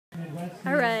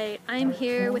All right, I'm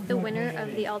here with the winner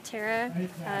of the Alterra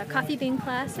Coffee Bean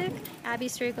Classic, Abby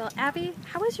Strigel. Abby,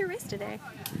 how was your race today?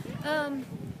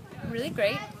 Really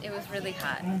great. It was really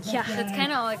hot. Yeah. That's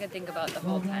kind of all I could think about the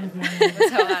whole time. That's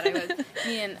how hot it was.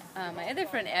 Me and my other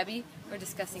friend Abby were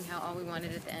discussing how all we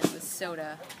wanted at the end was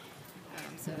soda.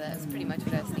 So that's pretty much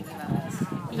what I was thinking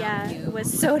about. Yeah, it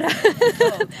was soda. The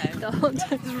whole time. The whole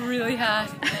time. It was really hot.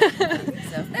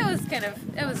 So that was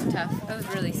tough. I was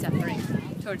really suffering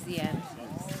towards the end.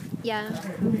 Yeah.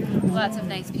 Lots of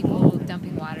nice people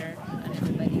dumping water on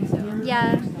everybody. So.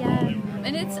 Yeah, yeah.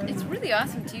 And it's really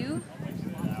awesome too.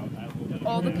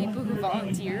 All the people who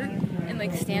volunteer and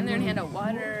like stand there and hand out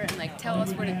water and like tell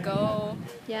us where to go.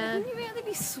 Yeah. Wouldn't you rather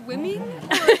be swimming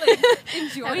or like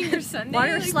enjoying your Sunday?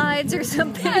 Water like, slides or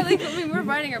something. Yeah, like I mean, we're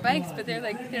riding our bikes, but they're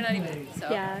not even.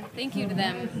 So Yeah. thank you to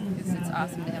them because it's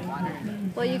awesome to have water.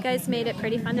 Well, you guys made it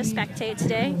pretty fun to spectate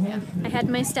today. Yeah. I had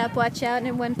my stopwatch out, and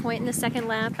at one point in the second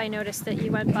lap, I noticed that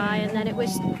you went by, and then it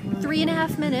was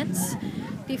 3.5 minutes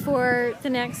before the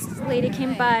next lady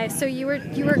came by. So you were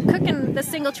cooking the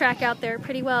single track out there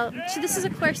pretty well. So this is a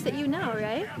course that you know,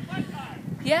 right?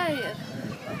 Yeah.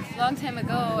 A long time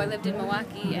ago, I lived in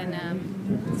Milwaukee, and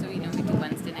so we do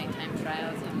Wednesday nighttime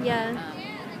trials. And, Yeah.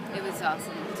 it was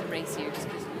awesome to race here just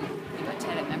because we pretty much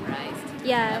had it memorized.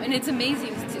 Yeah. And it's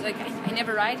amazing to like I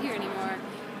never ride here anymore,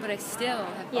 but I still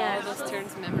have all those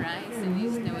turns memorized, and you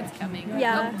just know what's coming.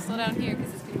 Yeah. Oh, slow down here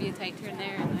because it's gonna be a tight turn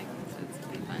there, and like so it's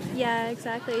pretty fun. Yeah,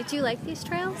 exactly. Do you like these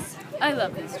trails? I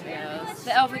love these trails.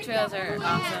 The Alpha trails are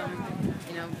awesome.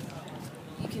 You know,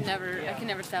 I can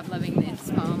never stop loving the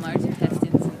small and large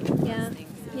intestines and Yeah. those things.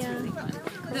 It's Yeah. really fun.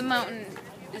 The mountain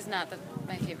is not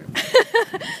my favorite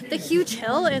part. The huge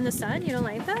hill in the sun, you don't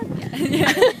like that? Yeah,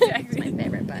 exactly. My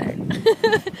favorite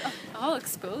part. All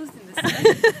exposed in the sun.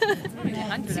 It's only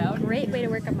 100 out. Great way to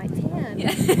work on my tan.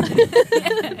 Yeah.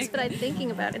 That's what I'm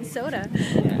thinking about in soda.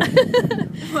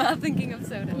 While thinking of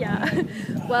soda. Yeah.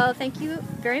 Well, thank you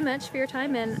very much for your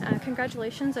time, and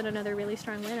congratulations on another really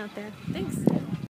strong win out there. Thanks.